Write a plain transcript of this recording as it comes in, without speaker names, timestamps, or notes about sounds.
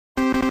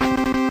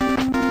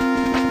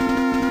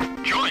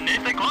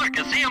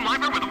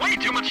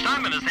much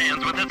time in his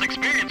hands with his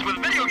experience with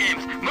video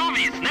games,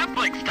 movies,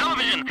 Netflix,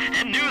 television,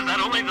 and news that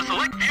only the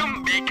select few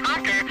may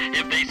conquer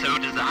if they so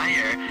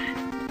desire.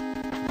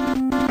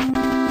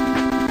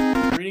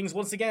 Greetings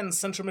once again,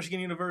 Central Michigan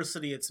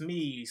University. It's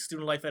me,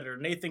 student life editor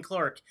Nathan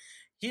Clark,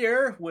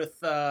 here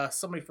with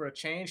somebody for a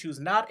change who's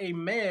not a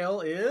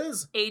male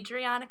is...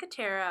 Adriana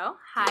Cotero.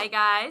 Hi,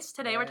 guys.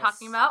 Today we're Yes.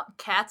 talking about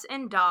cats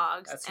and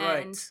dogs. That's and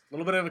right. A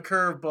little bit of a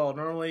curveball.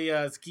 Normally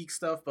it's geek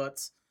stuff, but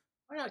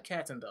why not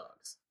cats and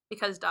dogs?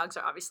 Because dogs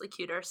are obviously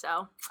cuter,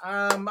 so...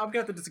 I'm going to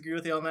have to disagree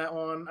with you on that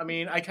one. I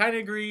mean, I kind of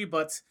agree,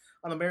 but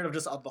on the merit of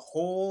just the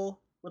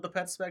whole with the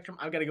pet spectrum,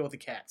 I've got to go with the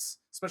cats,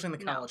 especially in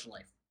the No. college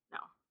life. No.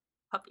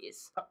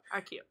 Puppies are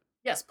cute.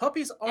 Yes,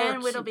 puppies are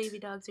And little cute. baby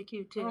dogs are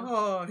cute, too.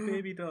 Oh,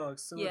 baby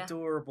dogs, so Yeah.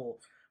 adorable.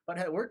 But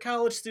hey, we're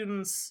college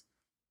students.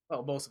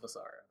 Well, most of us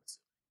are.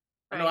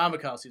 I know Right. I'm a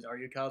college student. Are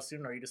you a college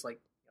student? Or are you just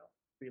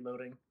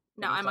reloading?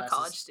 No, taking I'm a classes?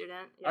 college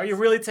student. Are you yes.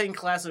 really taking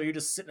classes, or are you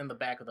just sitting in the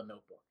back with a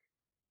notebook?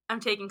 I'm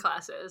taking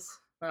classes.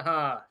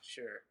 Haha,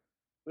 sure.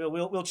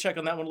 We'll check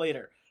on that one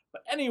later.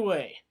 But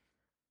anyway,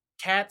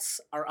 cats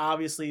are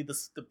obviously the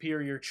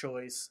superior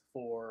choice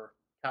for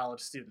college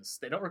students.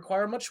 They don't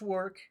require much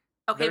work.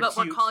 Okay, They're but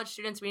cute. we're college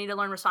students. We need to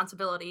learn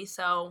responsibility,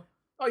 so...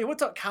 Oh, you want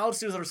to talk college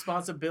students'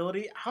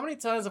 responsibility? How many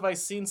times have I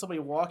seen somebody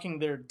walking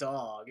their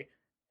dog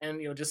and,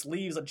 just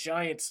leaves a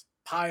giant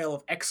pile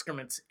of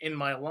excrement in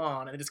my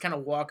lawn and they just kind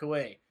of walk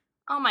away?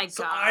 Oh my gosh.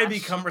 So I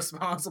become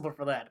responsible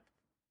for that.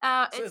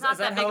 It's is not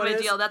that that big how of it a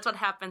is? deal. That's what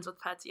happens with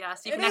pets,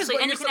 yes. You It can is, actually,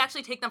 but and you're you can so-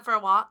 actually take them for a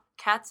walk.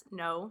 Cats,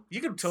 no. You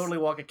could totally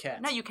walk a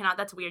cat. No, you cannot.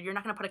 That's weird. You're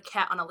not going to put a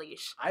cat on a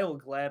leash. I will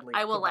gladly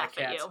I will put my laugh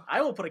at cat- you.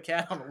 I will put a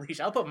cat on a leash.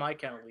 I'll put my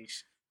cat on a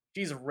leash.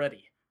 She's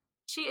ready.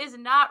 She is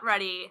not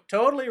ready.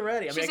 Totally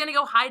ready. She's gonna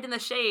go hide in the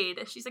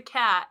shade. She's a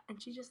cat,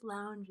 and she just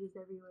lounges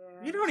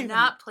everywhere. You don't She's even-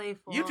 not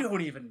playful. You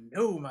don't even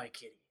know my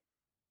kitty.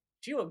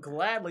 She will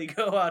gladly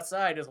go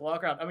outside, just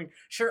walk around. I mean,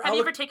 sure. Have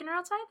you ever taken her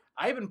outside?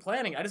 I've been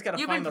planning. I just gotta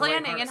You've find been the right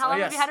planning, harness. and how long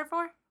have you had her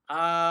for?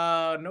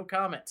 No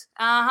comment.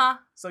 Uh-huh.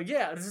 So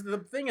yeah, the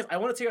thing is, I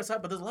want to take her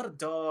outside, but there's a lot of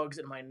dogs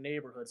in my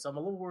neighborhood, so I'm a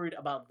little worried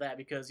about that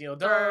because dogs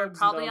They're and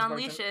probably dogs on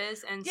bark-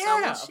 leashes, and so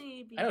Yeah, will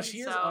she be. I know she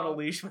is so... on a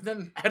leash, but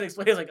then I had to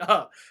explain. It's like,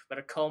 oh,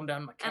 better calm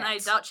down my cat. And I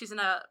doubt she's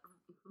gonna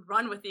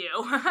run with you.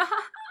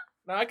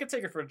 No, I could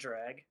take her for a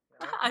drag.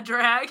 A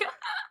drag.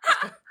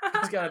 I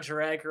just gotta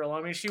drag her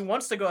along. I mean, she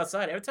wants to go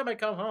outside. Every time I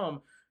come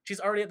home, she's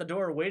already at the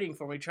door waiting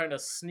for me, trying to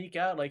sneak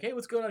out. Like, hey,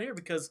 what's going on here?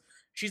 Because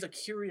she's a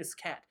curious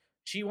cat.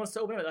 She wants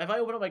to open it. If I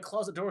open up my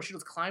closet door, she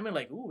was climbing.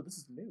 Like, ooh, this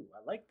is new.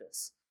 I like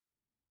this.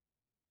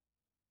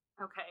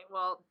 Okay,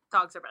 well,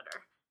 dogs are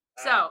better.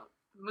 So,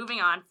 moving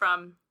on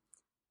from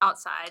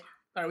outside.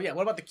 All right, yeah.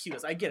 What about the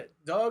cutest? I get it.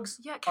 Dogs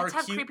Yeah, are cats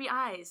have cute. creepy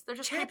eyes. They're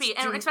just Cats creepy,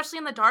 and do- especially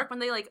in the dark when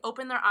they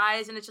open their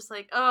eyes, and it's just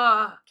like,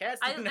 ugh. Cats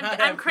do I'm not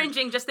have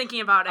cringing just thinking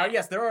about it.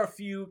 Yes, there are a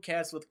few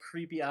cats with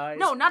creepy eyes.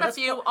 No, not but a that's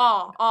few. fu-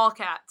 All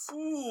cats.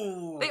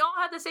 Ooh. They all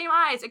have the same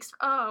eyes.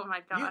 Oh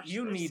my gosh.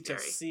 You they're need scary.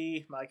 to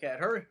see my cat.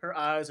 Her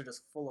eyes are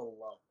just full of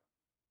love.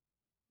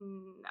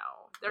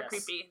 No, they're Yes.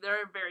 creepy.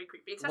 They're very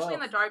creepy, especially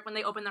in the Love. dark when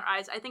they open their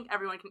eyes. I think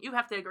everyone can. You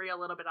have to agree a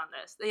little bit on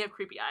this. They have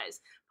creepy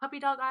eyes. Puppy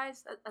dog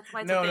eyes. That's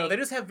why it's a No, thing. they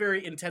just have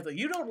very intense.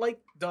 You don't like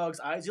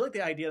dogs' eyes. You like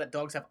the idea that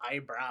dogs have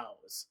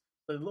eyebrows.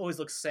 They always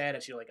look sad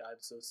at you, like I'm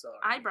so sorry.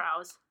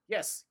 eyebrows.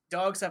 Yes,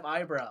 dogs have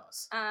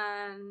eyebrows.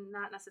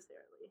 Not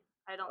necessarily.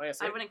 I don't. Oh, yes,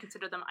 I it- wouldn't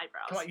consider them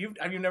eyebrows. Come on,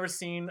 have you never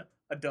seen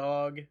a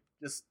dog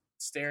just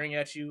staring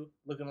at you,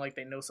 looking like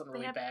they know something They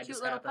really have bad cute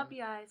just little happened?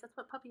 puppy eyes. That's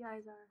what puppy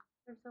eyes are.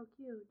 They're so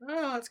cute.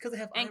 No, it's because they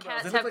have And eyebrows.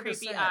 cats They look have like they're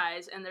creepy sad.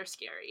 eyes, and they're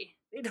scary.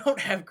 They don't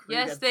have creepy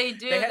Yes, eyes. they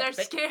do. They have- They're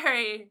they-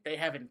 scary. They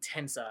have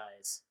intense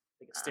eyes.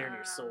 They can stare into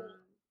your soul.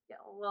 Yeah,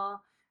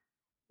 well,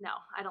 no,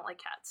 I don't like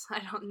cats. I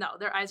don't know.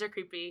 Their eyes are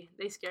creepy.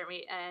 They scare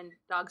me, and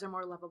dogs are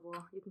more lovable.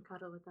 You can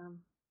cuddle with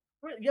them.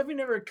 Have you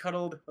never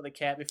cuddled with a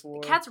cat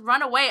before? Cats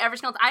run away every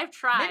single time. I've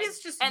tried. Maybe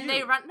it's just and you.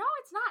 they run. No,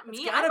 it's not It's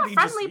me. gotta I'm a be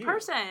just friendly you.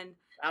 person.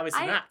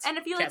 Obviously not. And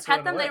if you Cats pet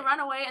run them, they away. run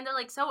away, and they're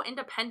like so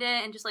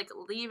independent and just like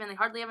leave, and they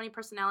hardly have any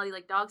personality.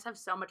 Like dogs have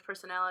so much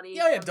personality.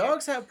 Yeah, compared-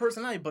 dogs have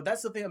personality, but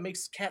that's the thing that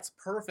makes cats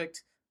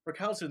perfect for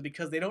college students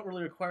because they don't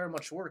really require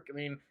much work. I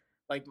mean,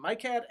 like my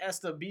cat has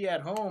to be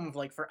at home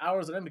like for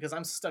hours at end because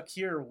I'm stuck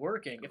here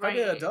working. If I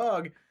get a Right.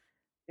 dog,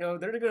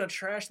 they're gonna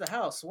trash the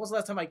house. When was the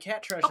last time my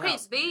cat trashed the Okay,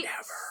 house? they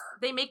Never.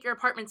 they make your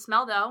apartment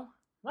smell though.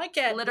 My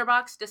cat Litter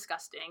box,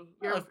 disgusting.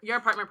 Well, Your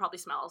apartment probably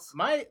smells.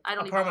 My I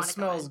don't even apartment wanna go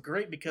smells in.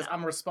 great because No.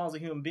 I'm a responsible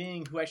human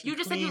being who actually You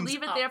just said you cleans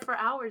leave it up. there for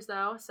hours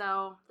though,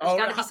 so there's Oh,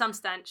 got to how- be some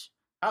stench.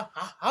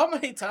 How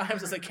many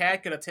times is a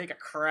cat gonna take a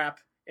crap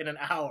in an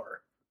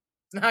hour?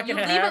 It's not You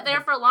gonna leave happen. it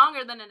there for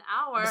longer than an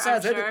hour.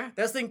 Besides, I'm sure.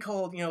 that's thing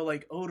called,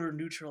 like odor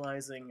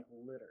neutralizing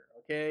litter,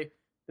 okay?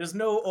 There's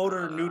no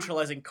odor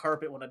neutralizing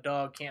carpet when a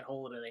dog can't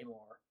hold it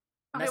anymore.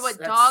 Okay, That's- but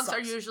that dogs are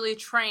sucks. usually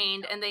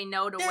trained and they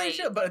know to Yeah, wait.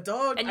 sure, but a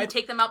dog... And you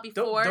take them out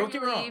before don't you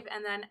get me wrong. leave,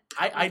 and then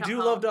I come do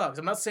home. love dogs.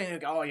 I'm not saying,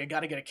 like, oh, you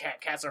gotta get a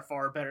cat. Cats are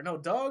far better. No,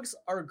 dogs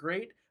are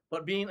great,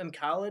 but being in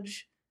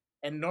college,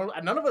 and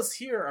none of us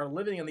here are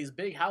living in these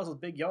big houses,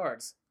 big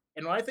yards.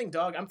 And when I think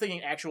dog, I'm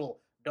thinking actual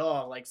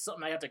Dog, like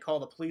something I have to call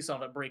the police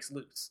on if it breaks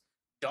loose.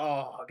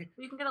 Dog.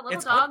 You can get a little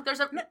It's dog. There's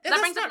a No, that that's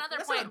brings up not- another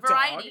that's point. not a dog.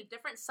 Variety,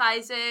 different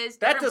sizes,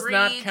 That different does breeds,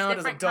 not count as a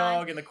different dog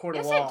kinds. in the court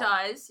Yes, of law. it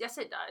does. Yes,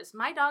 it does.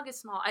 My dog is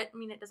small. I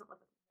mean, it doesn't live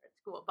at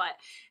school, but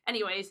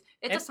anyways,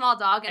 it's a small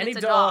dog and Any it's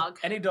a dog, dog.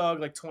 any dog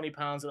like 20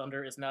 pounds and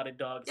under is not a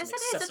dog. It's Yes, an it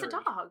is. It's a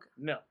accessory. dog.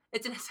 No,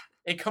 It's an.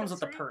 it comes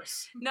with the accessory?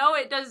 purse. No,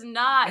 it does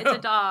not. It's No. a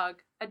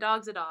dog. A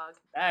dog's a dog.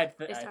 I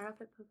They start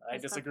off I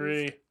as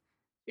disagree. puppies.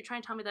 You're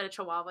trying to tell me that a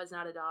Chihuahua is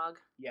not a dog?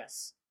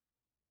 Yes,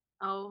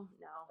 Oh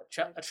no.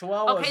 a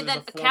Chihuahua Okay, is then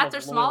a form cats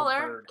of are loyal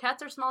smaller. bird.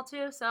 Cats are small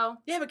too, so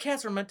Yeah, but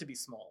cats are meant to be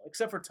small,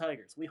 except for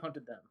tigers. We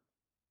hunted them.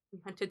 we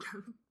hunted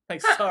them.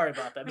 Like, sorry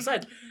about that.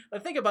 Besides, I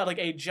think about like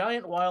a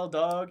giant wild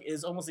dog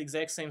is almost the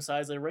exact same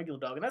size as a regular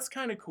dog, and that's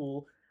kind of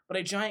cool. But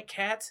a giant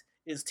cat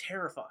is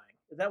terrifying.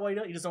 Is that why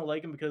you just don't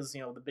like them because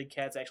the big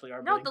cats actually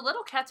are No, big? the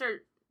little cats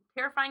are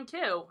terrifying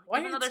too, Why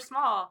even though it's- they're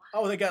small.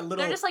 Oh, they got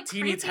little They're just like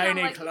teeny creepy and,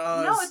 tiny like,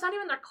 claws. No, it's not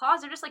even their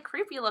claws. They're just like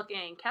creepy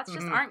looking. Cats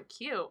just Mhm. aren't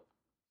cute.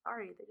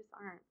 Sorry, they just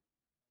aren't.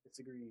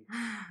 Disagree.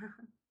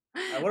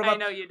 What what about- I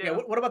know you do. Yeah,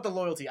 what about the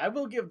loyalty? I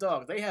will give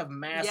dogs. They have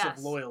massive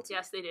yes. loyalty.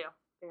 Yes, they do.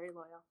 Very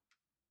loyal.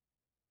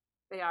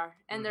 They are,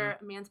 and they're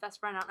a man's best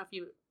friend. I don't know if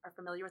you are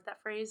familiar with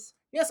that phrase.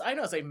 Yes, I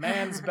know it's a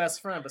man's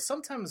best friend, but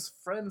sometimes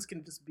friends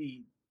can just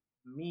be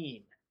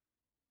mean.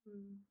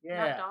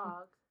 Yeah. Not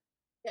dogs.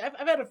 Yeah,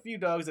 I've had a few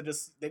dogs that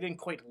they didn't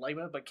quite like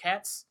me, but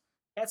cats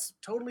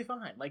totally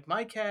fine. Like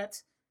my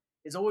cat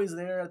is always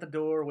there at the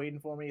door waiting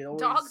for me.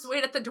 Always... Dogs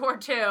wait at the door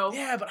too.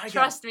 Yeah, but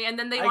Trust me, and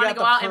then they I want to got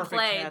go the out and perfect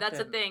play. cat That's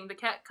the then. thing. The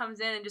cat comes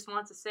in and just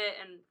wants to sit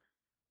and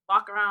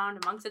walk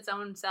around amongst its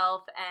own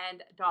self,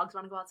 and dogs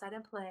want to go outside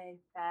and play,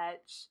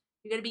 fetch.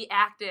 You got to be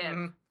active.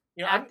 Mhm.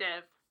 I'm,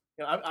 Active.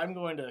 I'm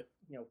going to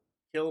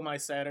kill my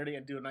Saturday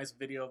and do a nice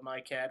video of my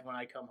cat when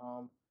I come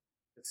home.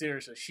 But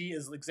seriously, she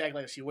is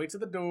exactly like she waits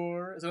at the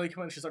door. As soon as I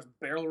come in, she starts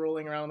barrel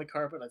rolling around the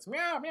carpet. Like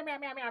meow meow meow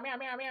meow meow meow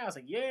meow meow. I was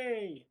like,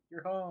 yay,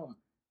 you're home.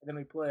 And then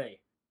we play.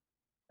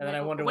 And then I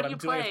Like, wonder what what do I'm you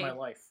doing with play? my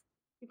life.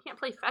 You can't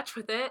play fetch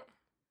with it.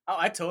 Oh,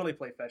 I totally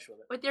play fetch with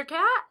it. With your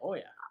cat? Oh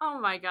yeah. Oh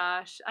my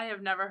gosh, I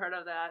have never heard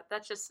of that.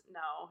 That's just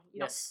no. You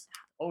Yes.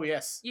 Oh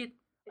yes. Don't, you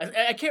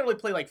I can't really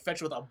play like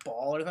fetch with a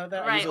ball or anything like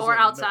that. I right usually or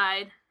just, like,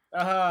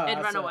 outside. It'd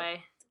run outside.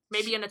 away.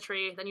 Maybe in a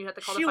tree. Then you have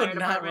to call She the fire would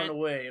not department. run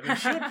away. I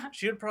mean,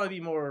 she would probably be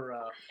more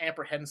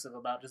apprehensive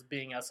about just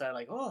being outside.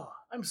 Like, oh,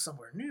 I'm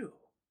somewhere new.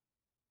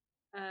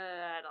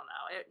 I don't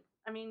know.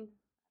 I mean,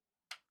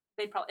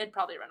 it'd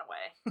probably run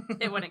away.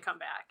 It wouldn't come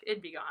back.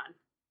 It'd be gone.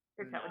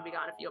 Your cat would be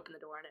gone if you No. opened the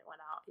door and it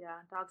went out. Yeah,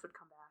 dogs would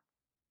come back.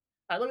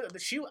 I look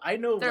at I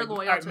know They're like, loyal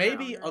alright, to their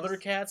maybe owners. other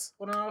cats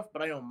went off,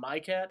 but I know my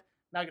cat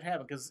not gonna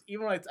happen because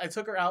even when I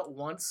took her out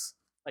once,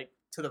 like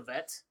to the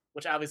vet,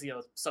 which obviously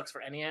sucks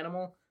for any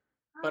animal.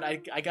 But I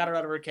got her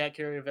out of her cat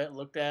carrier, vet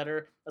looked at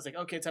her. I was like,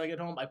 okay, time to get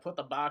home. I put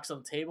the box on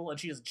the table, and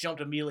she just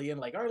jumped immediately in,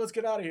 like, all right, let's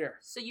get out of here.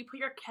 So you put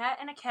your cat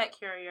in a cat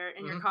carrier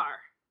in your Mhm. car.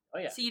 Oh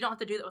yeah. So you don't have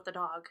to do that with the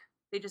dog.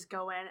 They just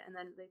go in and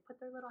then they put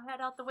their little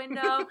head out the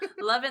window,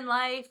 loving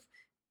life,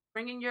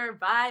 bringing your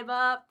vibe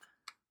up.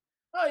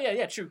 Oh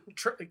yeah, true.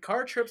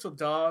 Car trips with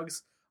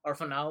dogs are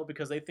phenomenal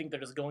because they think they're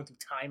just going through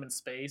time and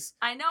space.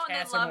 I know, and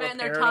Cats they are love more it, and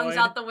their tongues paranoid.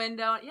 out the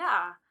window.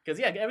 Yeah. Because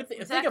yeah, everything.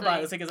 Think about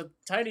it. Exactly. It's like as a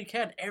tiny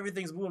cat,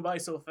 everything's moving by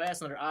so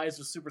fast, and their eyes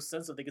are super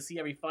sensitive. They can see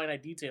every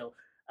finite detail.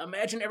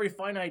 Imagine every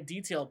finite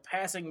detail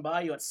passing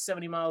by you at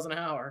 70 miles an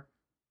hour.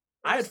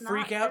 They're I'd just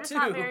freak they're out just too.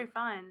 Not very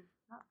fun.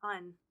 Not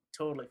fun.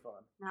 Totally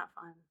fun. Not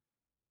fun.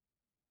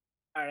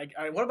 All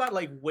right. What about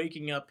like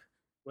waking up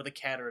with a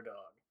cat or a dog?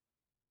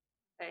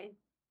 Okay.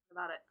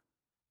 What about it?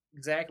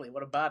 Exactly.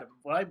 What about it?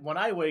 When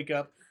I wake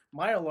up,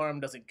 my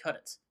alarm doesn't cut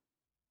it.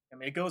 I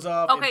mean, it goes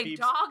off. it Okay, beeps.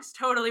 dogs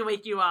totally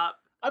wake you up.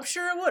 I'm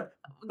sure it would.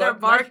 They're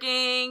But my-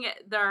 barking.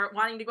 They're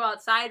wanting to go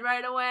outside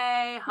right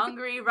away.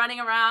 Hungry, running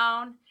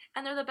around,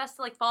 and they're the best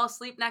to like fall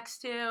asleep next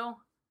to.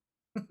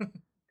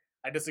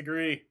 I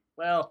disagree.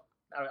 Well,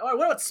 all right, what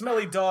about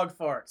smelly dog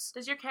farts?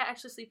 Does your cat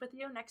actually sleep with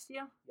you next to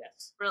you?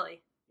 Yes.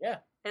 Really? Yeah.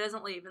 It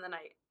doesn't leave in the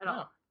night at No.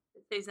 all.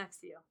 It stays next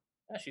to you.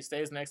 Yeah, she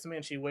stays next to me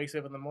and she wakes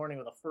up in the morning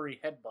with a furry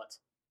headbutt.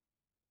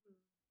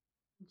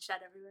 And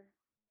shed everywhere.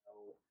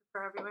 No.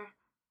 Fur everywhere.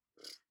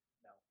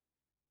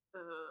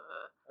 No.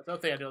 That's the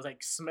other thing I do is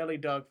like smelly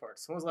dog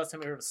farts. When was the last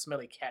time you heard of a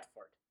smelly cat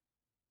fart?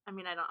 I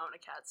mean, I don't own a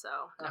cat, so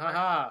never.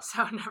 Ha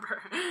So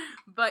never.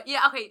 But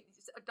yeah, okay.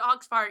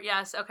 Dogs fart,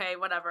 yes. Okay,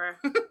 whatever.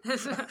 I'm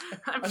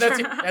That's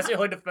sure. that's the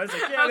only defense.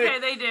 Like, yeah, Okay,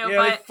 they do, yeah,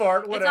 but they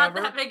fart, it's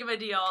whatever. not that big of a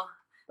deal.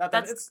 Not that-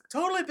 that's- it's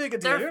totally big a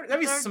deal.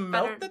 Have you they're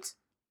smelled better- it?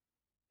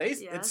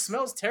 It Yes.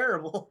 smells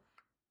terrible.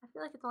 I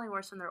feel like it's only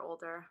worse when they're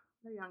older.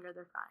 They're younger,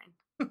 they're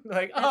fine.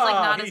 Like, It's like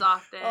not he- as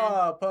often.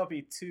 Oh,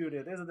 puppy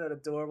tooted. Isn't that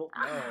adorable?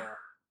 No.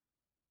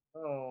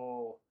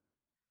 Oh.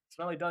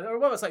 Smelly dog. Or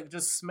what was like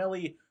just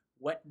smelly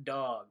wet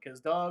dog? Because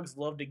dogs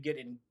love to get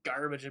in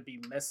garbage and be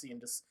messy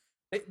and just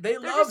they They're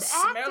love just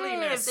active.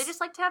 smelliness. They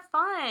just like to have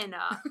fun.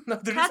 No,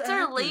 they're just Cats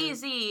are active.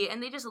 lazy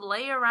and they just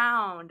lay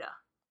around.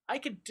 I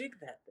could dig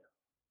that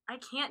though. I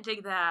can't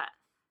dig that.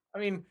 I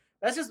mean,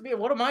 that's just me.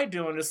 What am I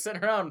doing? Just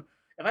sitting around.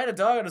 If I had a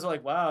dog, I'd just be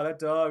like, wow, that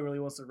dog really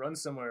wants to run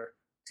somewhere.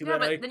 Too Yeah, bad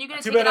but I, then you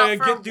gotta too take bad it I out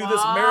for get a through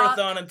this walk.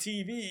 marathon on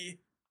TV.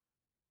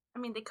 I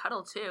mean, they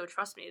cuddle too.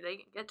 Trust me,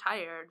 they get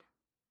tired.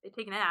 They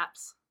take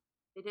naps.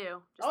 They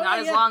do. Just Oh, not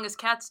yeah, as yeah. long as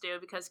cats do,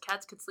 because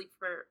cats could sleep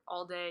for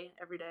all day,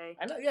 every day,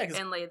 I know, yeah,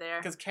 and lay there.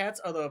 because cats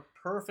are the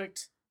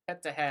perfect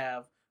pet to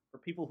have for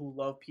people who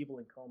love people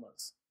in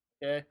comas.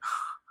 Okay,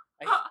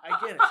 I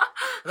get it.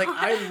 Like,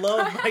 I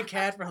love my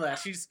cat for that.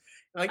 She's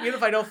like, even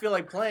if I don't feel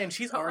like playing,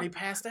 she's already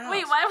passed out.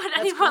 Wait, why would That's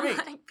anyone great.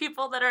 like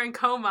people that are in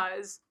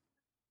comas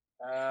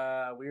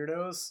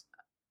Weirdos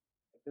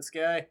like this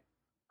guy.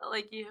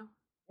 like you?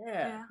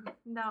 Yeah.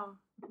 No.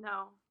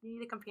 You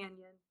need a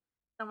companion,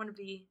 someone to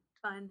be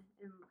fun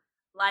and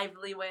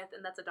lively with,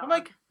 and that's a dog.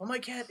 Well, my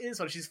cat is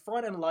fun. She's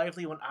fun and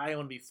lively when I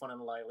want to be fun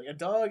and lively. A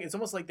dog, it's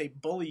almost like they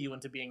bully you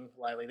into being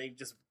lively. They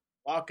just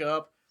walk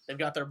up, they've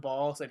got their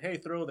ball, say, "Hey,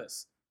 throw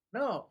this."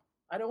 No,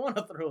 I don't want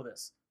to throw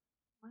this.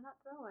 Why not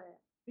throw it?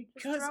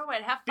 Because Just throw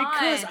it. Have fun.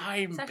 because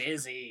I'm It's actually-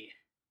 busy.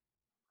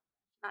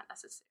 Not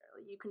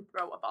necessarily. You can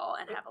throw a ball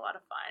and have a lot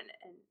of fun,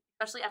 and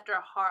especially after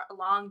a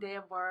long day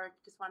of work,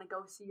 you just want to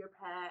go see your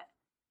pet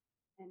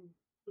and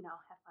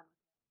have fun.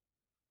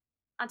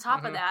 On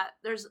top of that,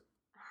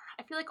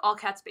 I feel like all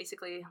cats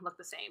basically look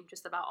the same.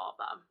 Just about all of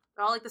them.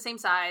 They're all like the same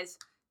size,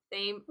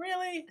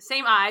 Really?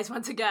 same eyes.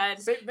 Once again,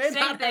 They same not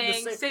have the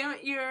thing, same- same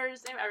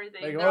ears, same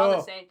everything. Like, They're all oh.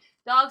 the same.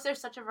 Dogs, there's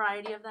such a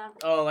variety of them.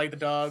 Oh, like the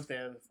dogs, they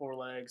have 4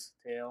 legs,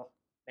 tail,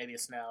 maybe a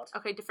snout.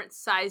 Okay, different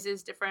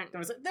sizes, different.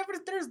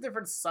 There's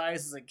different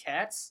sizes of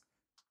cats.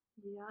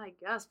 Yeah, I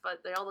guess,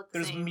 but they all look the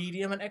There's same.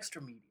 medium and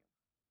extra medium.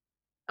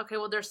 Okay,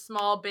 well, there's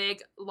small,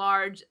 big,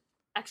 large,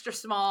 extra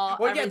small.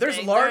 Well, yeah, there's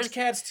everything. large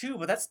cats too,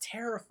 but that's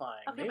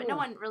terrifying. Okay, They but will- no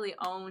one really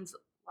owns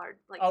large,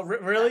 like. Oh,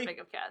 really? That big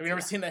of cats. Have you ever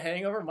yeah. seen The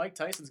Hangover? Mike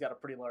Tyson's got a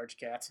pretty large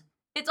cat.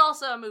 It's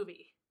also a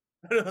movie.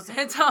 It's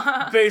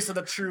It's based on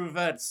the true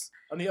events.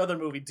 On the other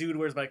movie, Dude,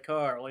 Where's My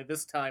Car? Only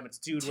this time it's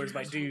Dude, Where's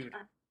My Dude?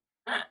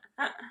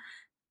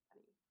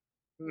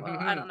 Well,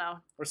 I don't know.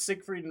 Or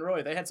Siegfried and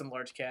Roy, they had some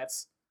large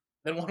cats.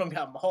 Then one of them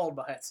got mauled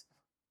by it.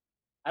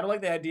 I don't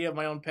like the idea of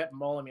my own pet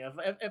mauling me.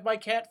 If my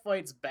cat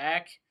fights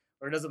back,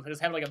 or doesn't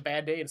just have like a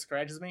bad day and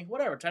scratches me,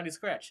 whatever, tiny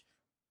scratch.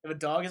 If a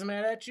dog is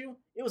mad at you,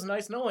 it was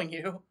nice knowing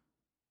you.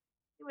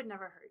 It would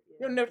never hurt you.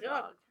 You're never-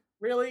 dog.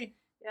 Really?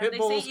 Yeah, Pit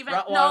bulls, they say even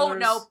Rottweilers.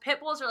 no. Pit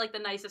bulls are like the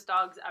nicest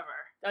dogs ever.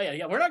 Oh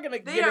yeah. We're not gonna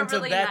They get are into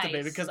really that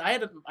debate nice. because I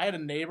had a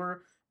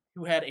neighbor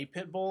who had a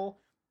pit bull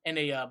and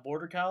a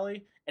border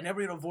collie, and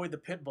everybody would avoid the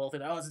pit bull.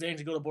 Think, oh, it's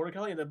dangerous to go to border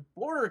collie, and the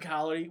border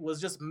collie was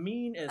just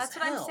mean as That's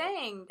hell. what I'm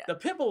saying. The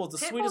pit bull was the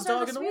Pit sweetest bulls are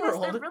dog in the sweetest.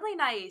 world. They're really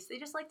nice. They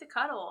just like to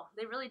cuddle.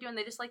 They really do, and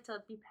they just like to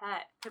be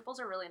pet. Pit bulls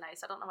are really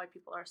nice. I don't know why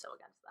people are so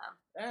against them.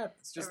 Yeah,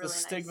 it's just They're the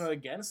really stigma nice.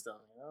 against them.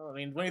 You know, I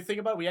mean, when you think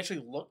about it, we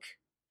actually look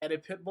at a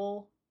pit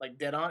bull like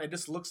dead on. It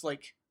just looks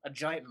like a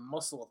giant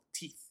muscle with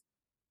teeth.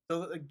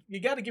 So you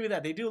got to give me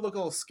that. They do look a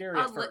little scary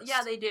at first.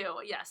 Yeah, they do.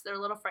 Yes, they're a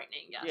little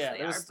frightening. Yes, yeah,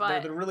 they are.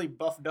 they're But really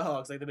buff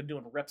dogs. Like they've been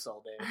doing reps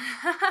all day.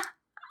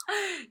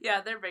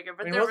 yeah, they're bigger,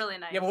 but I mean, they're what- really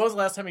nice. Yeah, but when was the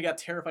last time you got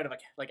terrified of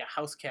like a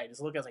house cat? You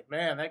just look at it, like,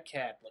 man, that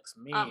cat looks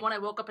mean. When I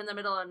woke up in the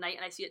middle of the night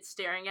and I see it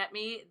staring at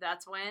me,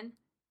 that's when.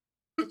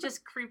 It's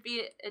just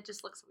creepy. It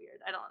just looks weird.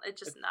 I don't. It's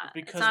just not.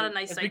 It's not a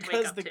nice it's sight to wake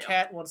because up the to.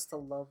 cat wants to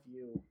love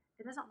you.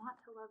 It doesn't want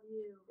to love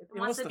you. It It wants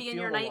wants to to be in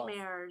feel your the love.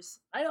 nightmares.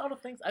 I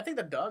don't think. I think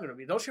the dog would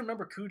be. Don't you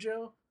remember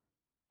Cujo?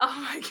 Oh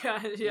my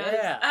god! Yes.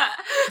 Yeah.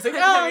 It's like,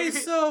 oh,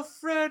 he's so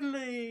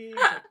friendly.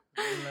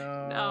 It's like,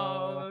 no.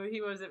 No,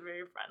 he wasn't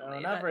very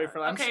friendly. No, not very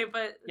friendly. I'm Okay,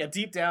 but Yeah,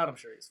 deep down, I'm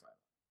sure he's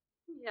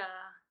fine. yeah.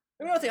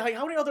 Another thing, like,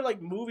 how many other like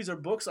movies or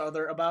books are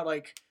there about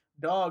like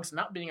dogs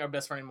not being our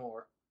best friend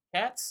anymore?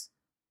 Cats?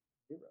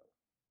 0.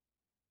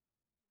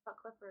 About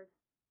Clifford.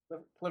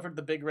 Clifford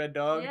the big red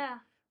dog. Yeah.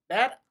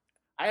 That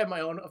I have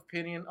my own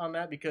opinion on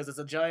that because it's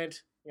a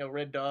giant,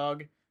 red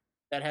dog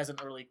that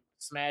hasn't really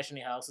smashed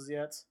any houses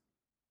yet.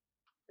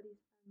 But he's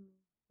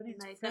But he's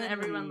nice, and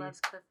everyone friendly. loves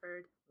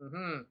Clifford. Mm-hmm.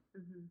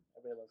 Mm-hmm.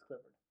 Everybody loves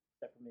Clifford,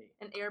 except for me.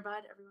 And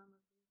Airbud, everyone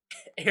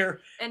loves. Air.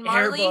 And Air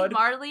Marley, Bud.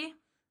 Marley,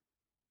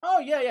 Oh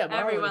yeah. Marley.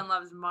 everyone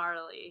loves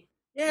Marley.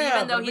 Yeah,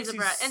 even though but it he's a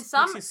makes brat. you- And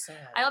some- makes you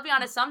sad. I'll be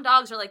honest, some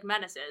dogs are like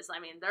menaces. I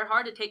mean, they're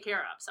hard to take care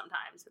of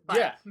sometimes. But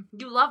Yeah.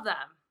 you love them.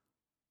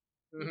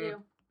 You Mhm,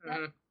 do. Yeah.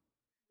 mhm.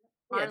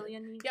 Marley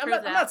and me. Yeah, I'm prove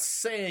not, I'm that. not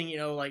saying,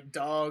 like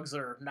dogs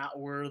are not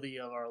worthy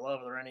of our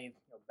love or any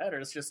better.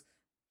 It's just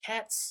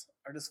cats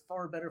are just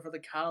far better for the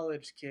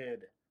college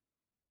kid.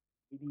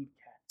 We need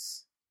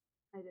cats.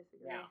 I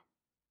disagree. Meow.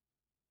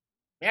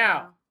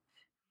 Meow.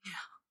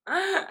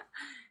 No.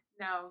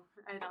 No,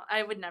 I don't.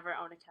 I would never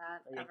own a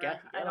cat. You ever. got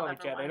I to don't own a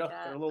ever cat. want a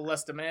They're a little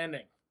less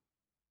demanding.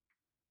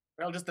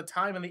 Well, just the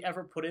time and the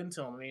effort put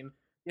into them. I mean,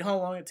 you know how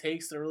long it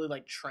takes to really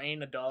like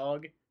train a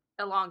dog?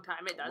 A long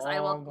time. It does. I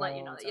will Long, let you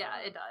know. long That. Yeah,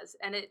 time. it does.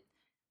 And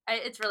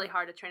it's really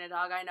hard to train a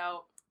dog. I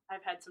know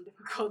I've had some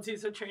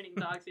difficulties with training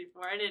dogs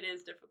before, and it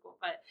is difficult.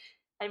 But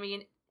I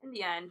mean, in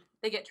the end,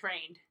 they get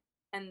trained,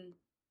 and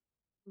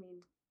I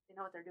mean, they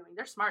know what they're doing.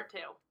 They're smart too.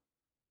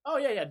 Oh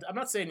yeah. I'm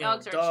not saying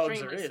Dogs are dogs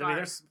extremely are. I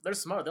mean, they're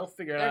smart. They'll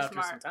figure it They're out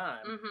after some smart.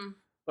 time. Mm-hmm.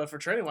 But for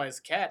training wise,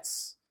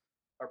 cats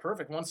are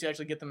perfect once you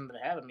actually get them to the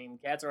habit. I mean,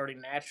 cats are already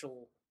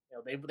natural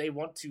they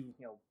want to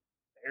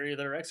bury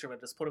their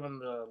excrement, just put them in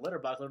the litter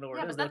box. They don't know where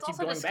Yeah, it is. but They that's keep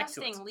also going back to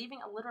disgusting. it. Leaving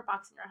a litter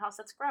box in your house,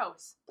 that's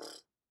gross.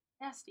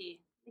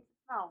 Nasty.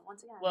 No,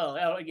 once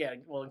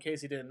again. Well, in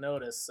case you didn't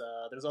notice,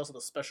 there's also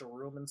the special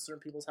room in certain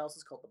people's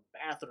houses called the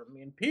bathroom. I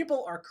mean,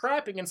 people are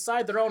crapping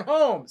inside their own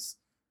homes.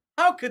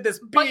 How could this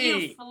be? But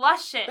you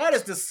flush it. That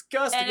is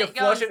disgusting. And You it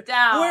flush goes it.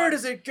 down. Where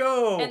does it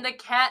go? And the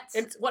cats.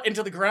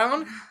 Into the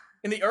ground?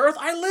 In the earth?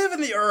 I live in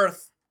the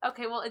earth.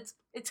 Okay, well, it's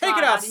Take it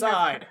gone out of your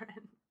outside.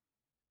 apartment.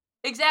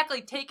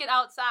 Exactly, take it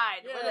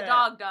outside where the Yeah.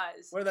 dog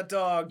does. Where the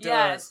dog does.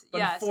 Yes, But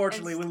yes,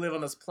 unfortunately, and- we live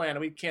on this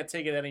planet. We can't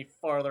take it any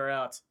farther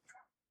out.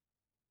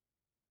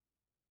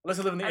 Unless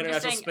we live in the I'm just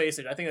International saying- Space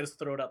Station. I think I just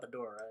throw it out the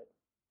door,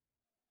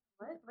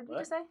 right? What did you What?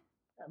 just say?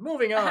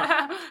 Moving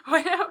on.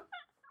 Wait, no.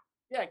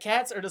 Yeah,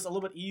 cats are just a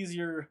little bit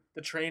easier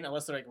to train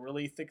unless they're like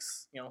really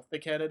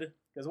thick-headed.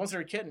 Because once they're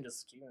a kitten,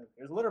 just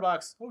here's a litter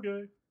box,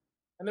 okay,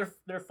 and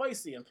they're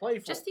feisty and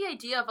playful. Just the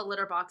idea of a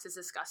litter box is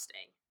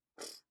disgusting.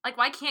 Like,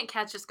 why can't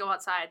cats just go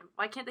outside?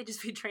 Why can't they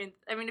just be trained?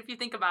 I mean, if you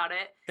think about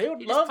it, they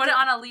would you love just put to. it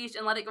on a leash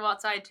and let it go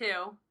outside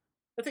too.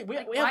 I think we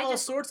like, have why all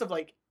just- sorts of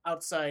like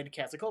outside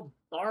cats. They're called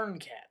barn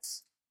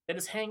cats. They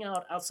just hang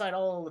out outside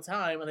all the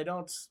time and they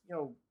don't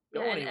go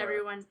Yeah, and anywhere.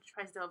 everyone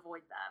tries to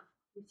avoid them.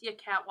 You see a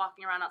cat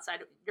walking around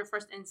outside, your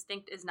first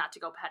instinct is not to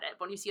go pet it.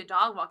 But when you see a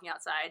dog walking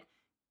outside,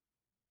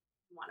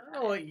 you want to I pet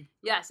don't know it. what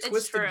Yes, it's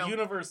twisted true.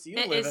 universe you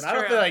It live is in. I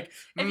don't true. feel like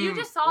If you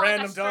just saw, like, a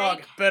random dog,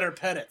 stray- better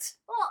pet it.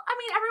 Well, I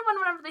mean, everyone,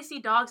 whenever they see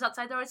dogs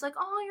outside, they're always like,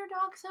 "Oh, your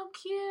dog's so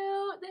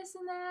cute, this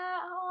and that.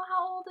 Oh,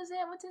 how old is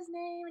it? What's his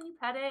name?" And you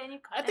pet it, and you.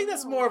 I think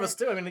that's more of a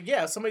still. I mean,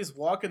 yeah, somebody's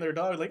walking their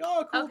dog, like,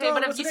 oh, cool Okay, dog.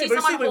 but if what's you his see name?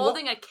 But someone somebody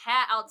holding a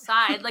cat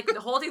outside, like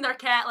holding their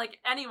cat like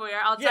anywhere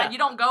outside, Yeah. you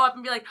don't go up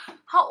and be like,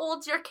 "How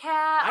old's your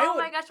cat? I Oh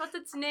would- my gosh, what's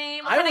its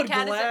name? What I kind would of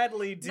cat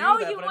gladly is it?" do No,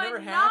 that, you but it would never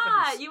not.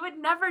 happens. You would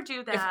never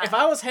do that. If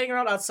I was hanging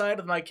around outside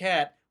with my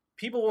cat,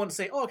 people wouldn't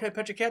say, "Oh, can I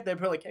pet your cat?" They'd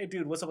be like, "Hey,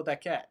 dude, what's up with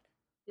that cat?"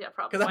 Yeah,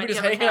 probably. Because Why I'm do you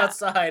just have a hanging cat?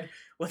 outside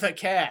with a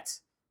cat.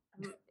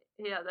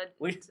 Yeah, that.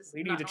 We just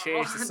need not to normal.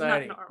 change Not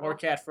society. normal. More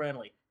cat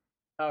friendly.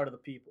 Power to the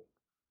people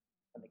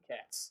and the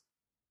cats.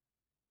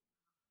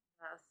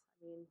 Yes,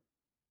 I mean,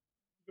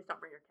 just don't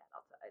bring your cat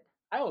outside.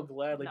 I will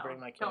gladly No, bring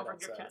my don't cat bring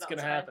your outside. cat It's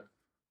gonna outside. happen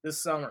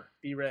this summer.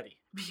 Be ready.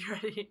 Be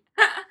ready.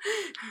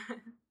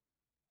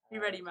 Be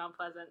ready, Mount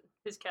Pleasant.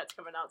 His cat's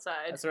coming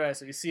outside. That's right.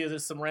 So if you see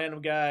there's some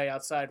random guy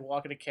outside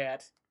walking a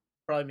cat,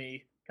 probably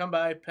me. Come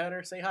by, pet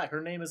her, say hi.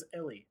 Her name is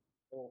Ellie.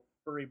 Little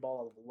furry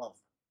ball of love.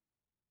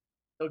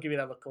 Don't give me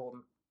that look,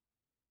 Colton.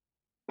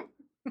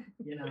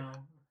 You know,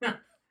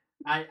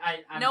 I'm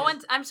No just-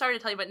 one's. I'm sorry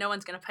to tell you, but no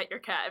one's gonna pet your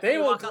cat. If They you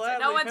will walk outside.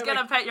 No gladly one's pet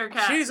gonna my- pet your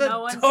cat. She's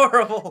no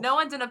adorable. One's, no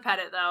one's gonna pet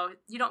it though.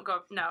 You don't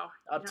go. No.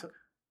 I'll You don't-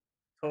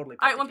 totally.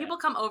 All right. pet When the people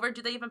cat. come over,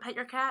 do they even pet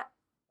your cat?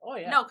 Oh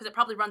yeah. No, because it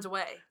probably runs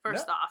away.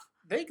 First No. off.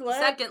 They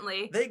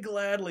Secondly, They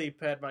gladly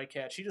pet my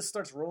cat. She just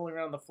starts rolling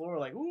around the floor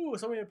like, "Ooh,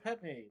 somebody to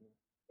pet me."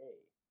 Hey,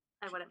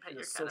 I wouldn't pet she's a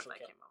your cat if social I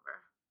cat. came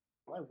over.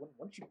 why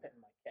wouldn't you pet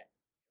my cat?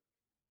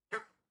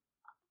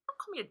 Don't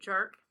call me a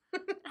jerk.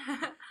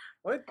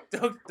 What?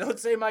 Don't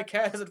say my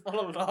cat isn't full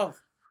of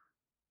love.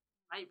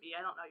 Might be.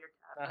 I don't know your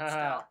cat, but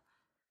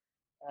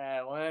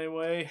still. Well,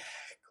 anyway,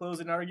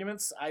 closing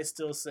arguments. I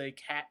still say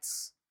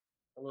cats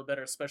a little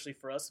better, especially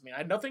for us. I mean, I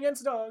have nothing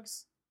against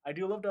dogs. I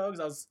do love dogs.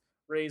 I was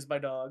raised by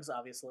dogs,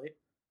 obviously.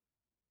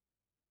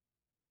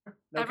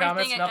 No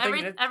comments.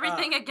 Nothing.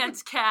 Everything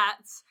against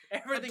cats.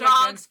 Everything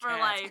Dogs against for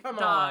cats. life. Come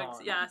dogs.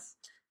 on. Yes.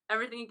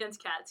 Everything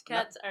against cats.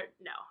 Cats are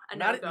no. A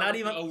Not no-go with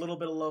even me. a little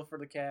bit of love for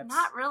the cats.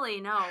 Not really.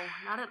 No,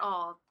 not at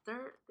all. They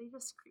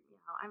just creep me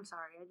out. I'm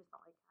sorry. I just don't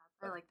like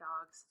cats. I like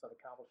dogs. So it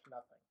accomplished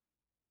nothing.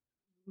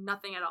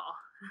 Nothing at all.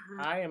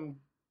 I am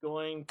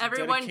going to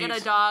Everyone dedicate,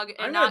 get a dog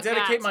and I'm not going to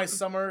dedicate cats. my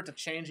summer to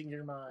changing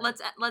your mind.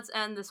 Let's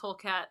end this whole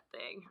cat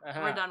thing. Uh-huh.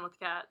 We're done with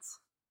cats.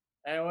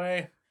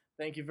 Anyway,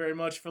 thank you very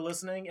much for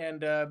listening,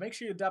 and make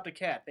sure you adopt a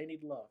cat. They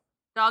need love.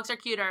 Dogs are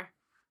cuter.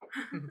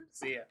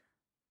 See ya.